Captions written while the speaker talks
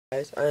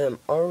Guys, I am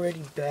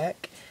already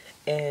back,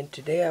 and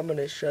today I'm going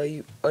to show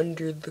you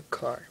under the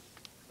car.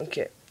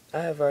 Okay, I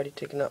have already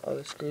taken out all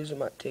the screws. It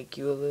might take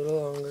you a little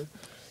longer.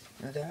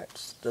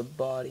 That's the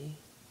body,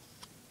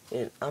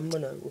 and I'm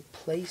going to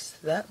replace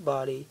that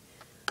body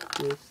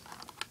with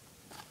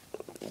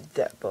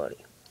that body.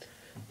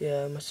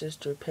 Yeah, my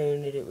sister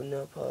painted it with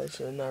nail polish,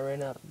 and I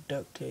ran out of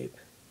duct tape.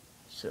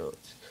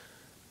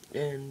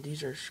 And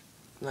these are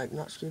like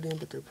not screwed in,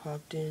 but they're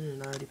popped in,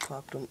 and I already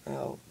popped them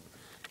out.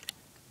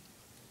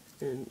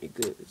 And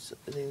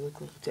they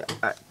look like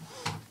that.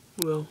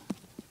 Well,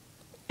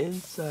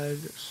 inside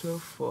so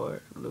far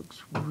it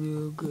looks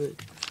real good.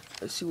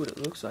 Let's see what it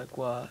looks like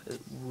while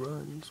it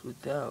runs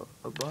without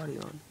a body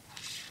on.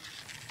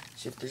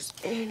 See if there's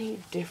any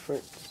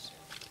difference.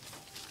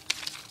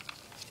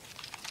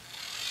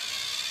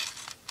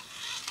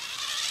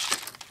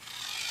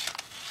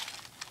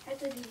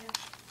 That's a beehive.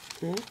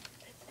 That's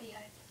a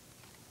beehive.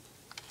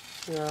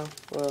 Yeah,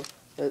 well,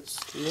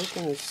 it's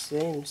looking the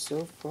same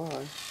so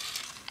far.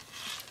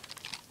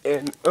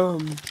 And,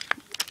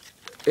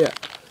 yeah,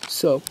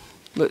 so,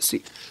 let's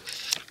see.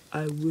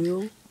 I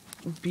will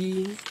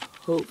be,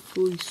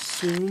 hopefully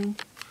soon,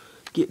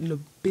 getting a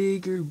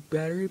bigger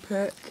battery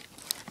pack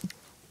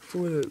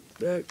for the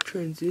back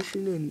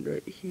transition, and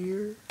right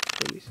here,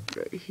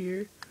 right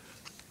here,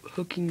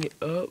 hooking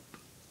it up,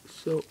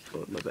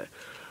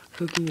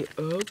 hooking it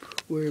up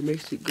where it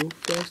makes it go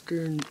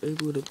faster and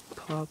able to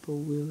pop a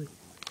wheelie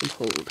and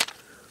hold.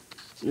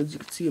 As you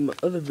can see in my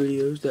other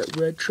videos, that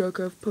red truck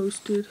I've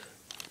posted,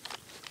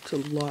 it's a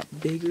lot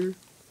bigger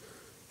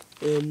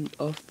and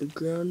off the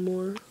ground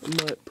more. I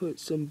might put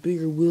some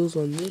bigger wheels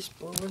on this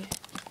boy.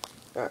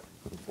 Alright,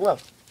 well,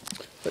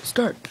 let's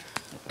start.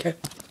 Okay.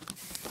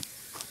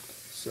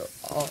 So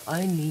all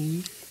I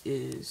need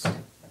is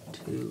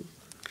to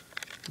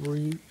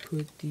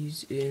re-put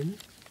these in.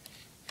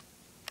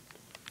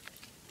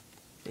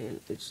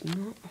 And it's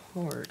not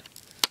hard.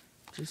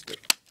 Just a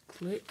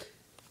click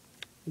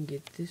and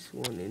get this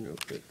one in real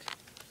quick.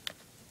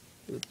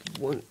 With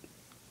one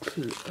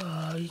click.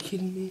 Oh, are you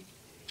kidding me?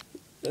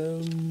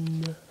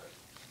 1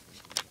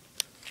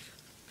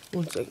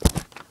 second.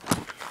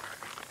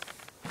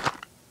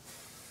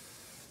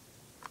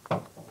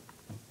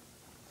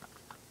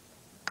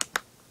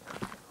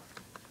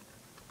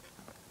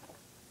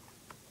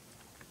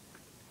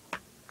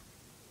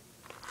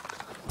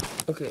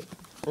 Okay,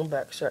 I'm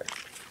back. Sorry.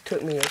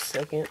 Took me a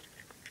second.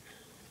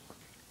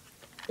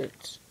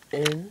 It's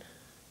in.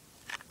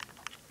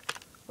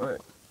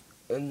 Alright.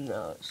 And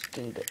now let's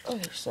do the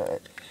other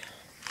side.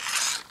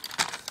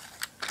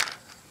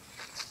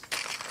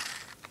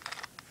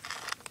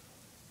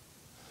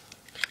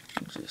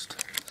 Just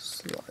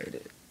slide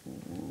it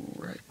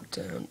right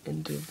down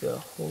into the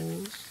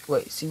holes.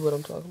 Wait, see what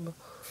I'm talking about?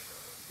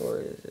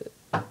 Or is it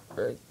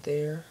right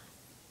there?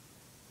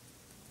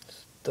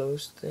 It's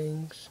those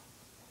things.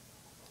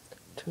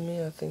 To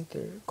me, I think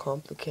they're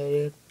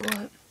complicated,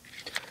 but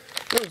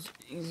it was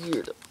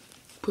easier to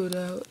put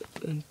out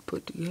and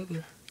put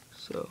together.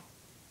 So,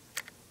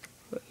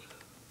 my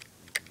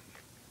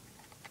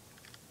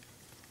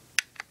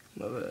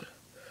bad.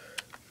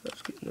 I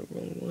was getting the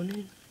wrong one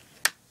in.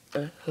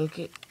 I hook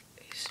it,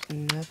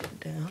 snap it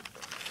down.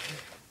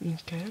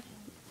 Okay,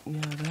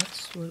 now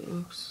that's what it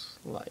looks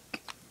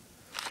like.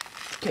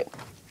 Okay,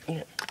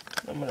 yeah,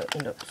 I'm gonna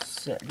end up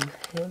setting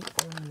him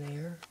on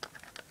there,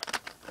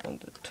 on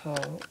the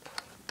top.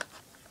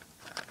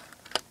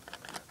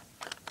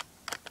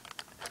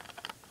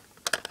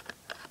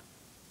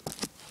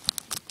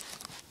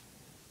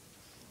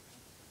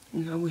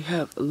 Now we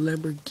have a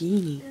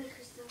Lamborghini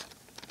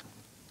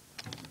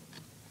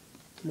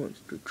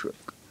monster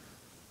truck.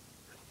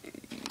 Yeah,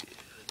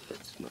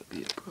 that might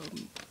be a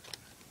problem.